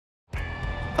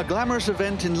A glamorous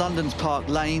event in London's Park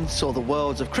Lane saw the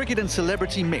worlds of cricket and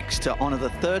celebrity mix to honour the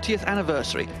 30th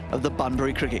anniversary of the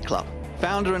Bunbury Cricket Club.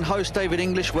 Founder and host David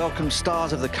English welcomed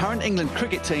stars of the current England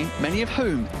cricket team, many of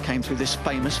whom came through this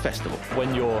famous festival.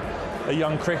 When you're a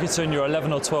young cricketer and you're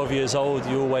 11 or 12 years old,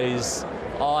 you always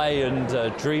eye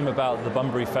and dream about the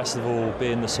Bunbury Festival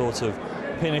being the sort of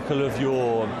pinnacle of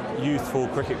your youthful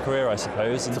cricket career, I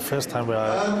suppose. It's the first time where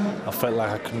I felt like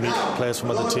I could meet players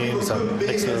from other teams and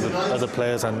mix with other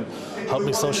players and help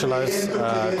me socialise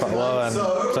quite well. And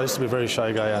so I used to be a very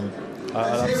shy guy, and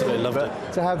I absolutely loved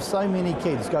it. To have so many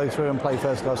kids go through and play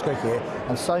first-class cricket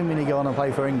and so many go on and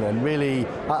play for England really,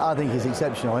 I think, is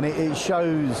exceptional. And it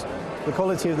shows the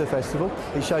quality of the festival,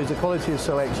 it shows the quality of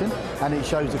selection, and it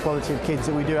shows the quality of kids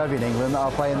that we do have in England that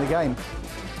are playing the game.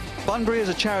 Bunbury is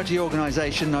a charity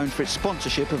organisation known for its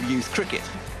sponsorship of youth cricket.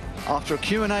 After a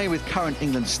Q&A with current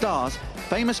England stars,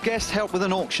 famous guests helped with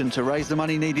an auction to raise the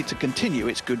money needed to continue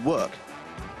its good work.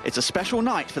 It's a special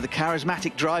night for the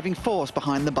charismatic driving force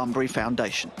behind the Bunbury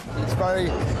Foundation. It's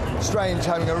very strange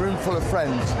having a room full of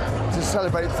friends to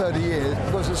celebrate 30 years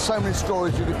because there's so many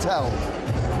stories you could tell.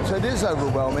 So it is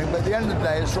overwhelming, but at the end of the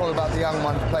day, it's all about the young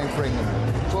ones playing for England.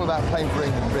 It's all about playing for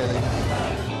England, really.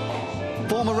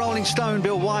 Former Rolling Stone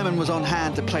Bill Wyman was on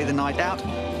hand to play the night out,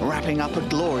 wrapping up a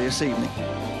glorious evening.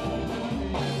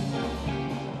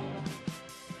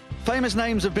 Famous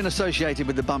names have been associated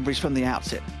with the Bunburys from the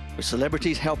outset, with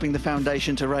celebrities helping the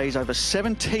foundation to raise over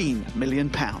 £17 million.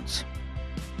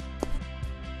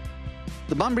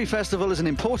 The Bunbury Festival is an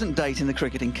important date in the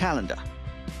cricketing calendar.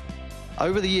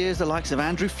 Over the years, the likes of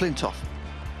Andrew Flintoff,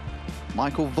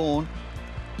 Michael Vaughan,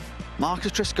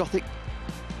 Marcus Trescothick,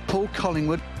 Paul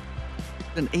Collingwood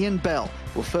and Ian Bell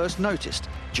were first noticed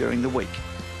during the week.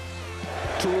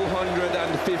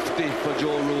 250 for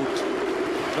Joe Root.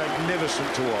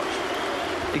 Magnificent to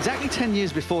watch. Exactly 10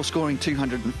 years before scoring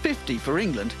 250 for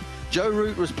England, Joe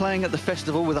Root was playing at the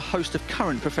festival with a host of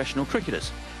current professional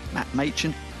cricketers. Matt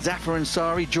Machin, Zafar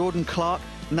Ansari, Jordan Clark,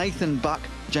 Nathan Buck,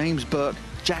 James Burke,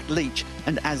 Jack Leach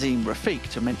and Azim Rafiq,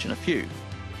 to mention a few.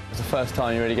 It's the first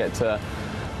time you really get to,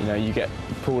 you get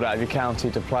pulled out of your county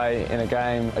to play in a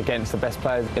game against the best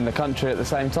players in the country at the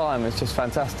same time. It's just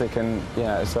fantastic, and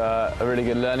it's a really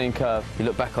good learning curve. You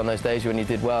look back on those days when you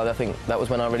did well, I think that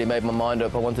was when I really made my mind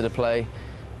up. I wanted to play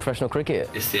professional cricket.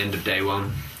 It's the end of day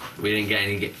one. We didn't get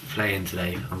any playing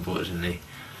today, unfortunately.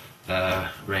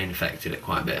 Rain affected it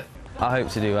quite a bit. I hope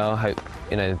to do well. I hope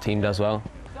the team does well.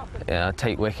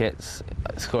 Take wickets,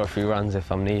 score a few runs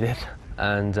if I'm needed,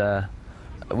 and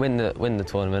win the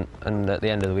tournament, and at the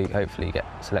end of the week hopefully get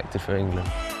selected for England.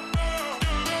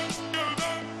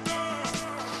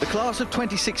 The class of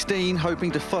 2016,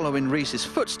 hoping to follow in Rees's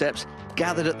footsteps,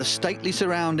 gathered at the stately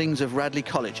surroundings of Radley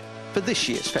College for this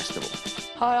year's festival.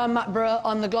 Hi, I'm Matt Brewer.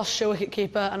 I'm the Gloucestershire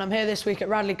wicketkeeper, and I'm here this week at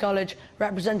Radley College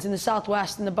representing the South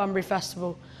West in the Bunbury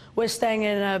Festival. We're staying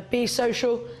in a B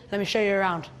Social. Let me show you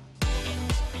around.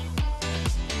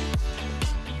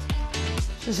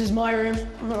 This is my room.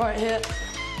 I'm right here.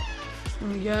 There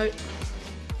we go.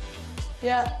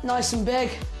 Yeah, nice and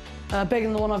big. Bigger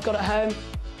than the one I've got at home.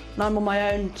 And I'm on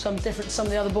my own, so I'm different to some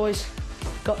of the other boys.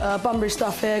 Got Bunbury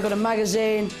stuff here, got a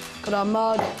magazine, got our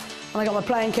mug, and I got my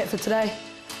playing kit for today.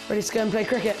 Ready to go and play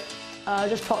cricket.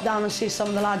 Just pop down and see some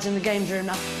of the lads in the games room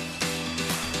now.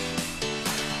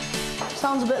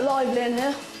 Sounds a bit lively in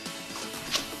here.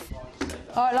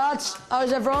 All right, lads,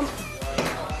 how's everyone?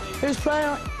 Who's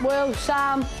playing? Will,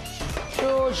 Sam,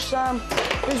 George, Sam.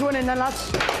 Who's winning then, lads?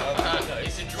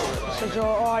 It's a draw. It's a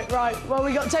draw. All right, right. Well,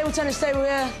 we got a table tennis table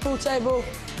here, pool table.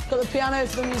 Got the piano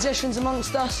for the musicians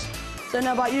amongst us. Don't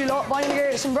know about you lot, but I'm gonna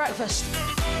go get some breakfast.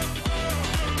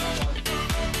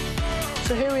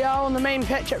 So here we are on the main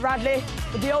pitch at Radley,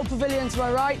 with the old pavilion to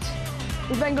my right.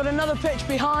 We've then got another pitch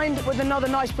behind with another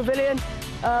nice pavilion.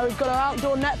 We've got our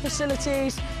outdoor net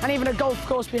facilities and even a golf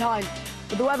course behind.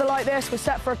 With the weather like this, we're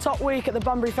set for a top week at the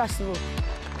Bunbury Festival.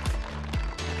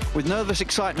 With nervous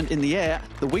excitement in the air,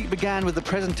 the week began with the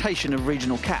presentation of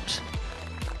regional caps.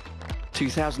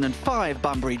 2005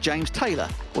 Bunbury James Taylor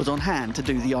was on hand to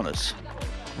do the honours.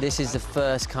 This is the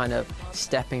first kind of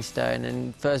stepping stone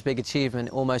and first big achievement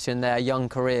almost in their young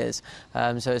careers.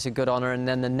 So it's a good honour, and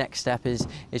then the next step is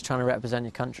trying to represent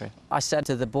your country. I said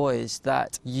to the boys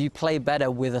that you play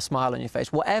better with a smile on your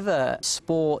face. Whatever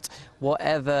sport,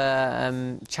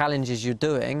 whatever challenges you're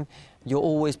doing, you're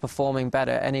always performing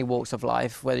better any walks of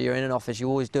life. Whether you're in an office, you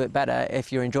always do it better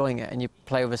if you're enjoying it and you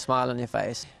play with a smile on your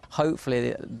face.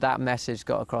 Hopefully that message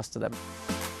got across to them.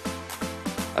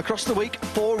 Across the week,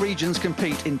 4 regions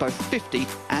compete in both 50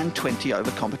 and 20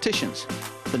 over competitions.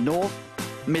 The North,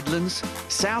 Midlands,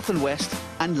 South and West,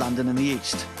 and London and the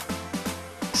East.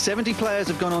 70 players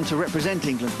have gone on to represent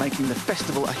England, making the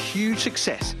festival a huge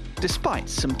success, despite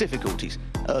some difficulties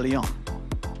early on.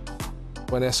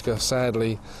 When Esker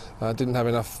sadly didn't have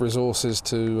enough resources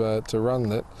to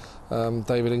run it,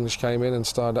 David English came in and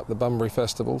started up the Bunbury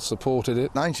Festival, supported it.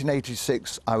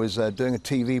 1986, I was doing a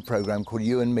TV programme called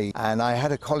You and Me, and I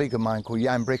had a colleague of mine called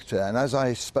Jan Brichter, and as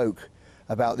I spoke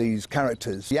about these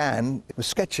characters, Jan was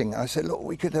sketching. I said, look,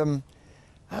 we could,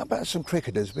 how about some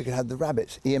cricketers? We could have the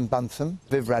Rabbits, Ian Buntham,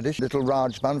 Viv Radish, little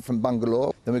Raj Bunn from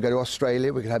Bangalore. Then we go to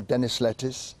Australia, we could have Dennis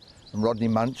Lettis and Rodney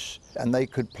Munch, and they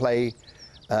could play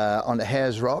on a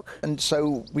Hare's Rock. And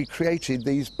so we created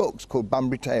these books called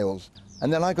Bunbury Tales.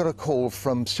 And then I got a call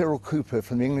from Cyril Cooper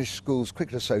from the English Schools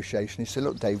Cricket Association. He said,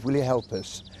 look, Dave, will you help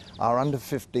us? Our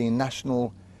under-15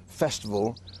 national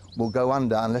festival will go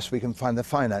under unless we can find the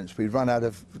finance. We've run out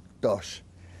of dosh.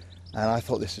 And I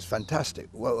thought, this is fantastic.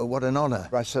 What an honour.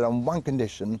 I said, on one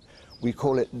condition, we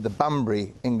call it the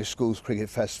Bunbury English Schools Cricket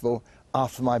Festival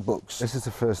after my books. This is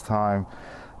the first time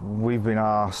we've been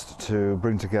asked to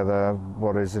bring together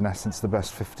what is in essence the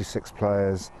best 56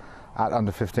 players at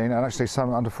under 15 and actually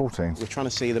some under 14. We're trying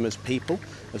to see them as people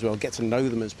as well, get to know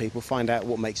them as people, find out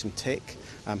what makes them tick,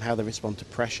 how they respond to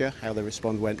pressure, how they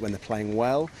respond when they're playing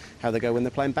well, how they go when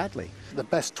they're playing badly. The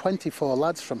best 24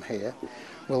 lads from here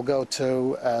will go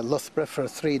to Loughborough for a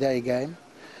 3-day game,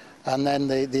 and then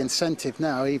the incentive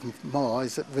now even more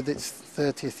is that with its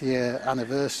 30th year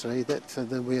anniversary that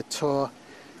there'll be a tour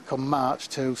come March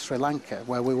to Sri Lanka,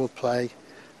 where we will play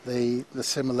the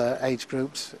similar age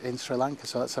groups in Sri Lanka,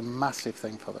 so that's a massive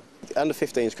thing for them.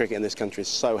 Under-15s cricket in this country is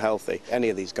so healthy. Any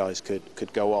of these guys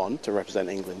could go on to represent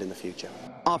England in the future.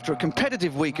 After a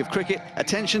competitive week of cricket,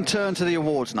 attention turned to the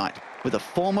awards night, with a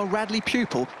former Radley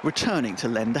pupil returning to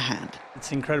lend a hand.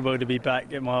 It's incredible to be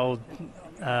back at my old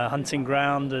hunting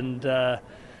ground,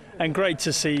 and great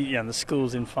to see the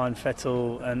schools in Fine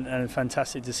Fettle, and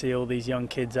fantastic to see all these young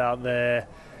kids out there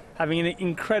having an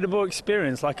incredible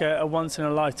experience, like a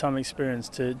once-in-a-lifetime experience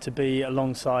to be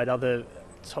alongside other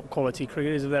top-quality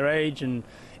cricketers of their age and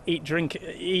eat, drink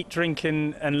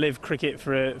and live cricket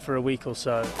for a week or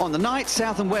so. On the night,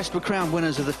 South and West were crowned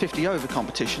winners of the 50-over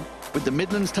competition, with the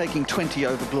Midlands taking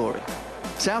 20-over glory.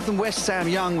 South and West Sam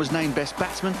Young was named Best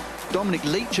Batsman, Dominic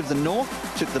Leach of the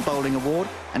North took the bowling award,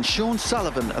 and Sean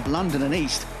Sullivan of London and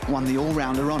East won the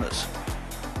all-rounder honours.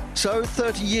 So,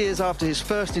 30 years after his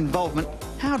first involvement,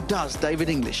 how does David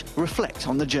English reflect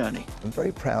on the journey? I'm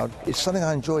very proud. It's something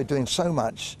I enjoy doing so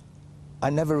much, I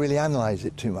never really analyse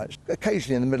it too much.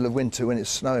 Occasionally in the middle of winter when it's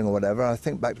snowing or whatever, I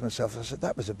think back to myself, I said,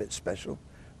 that was a bit special.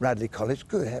 Radley College,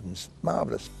 good heavens,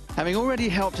 marvellous. Having already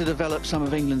helped to develop some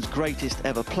of England's greatest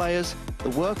ever players, the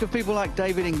work of people like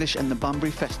David English and the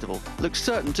Bunbury Festival looks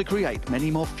certain to create many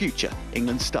more future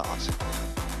England stars.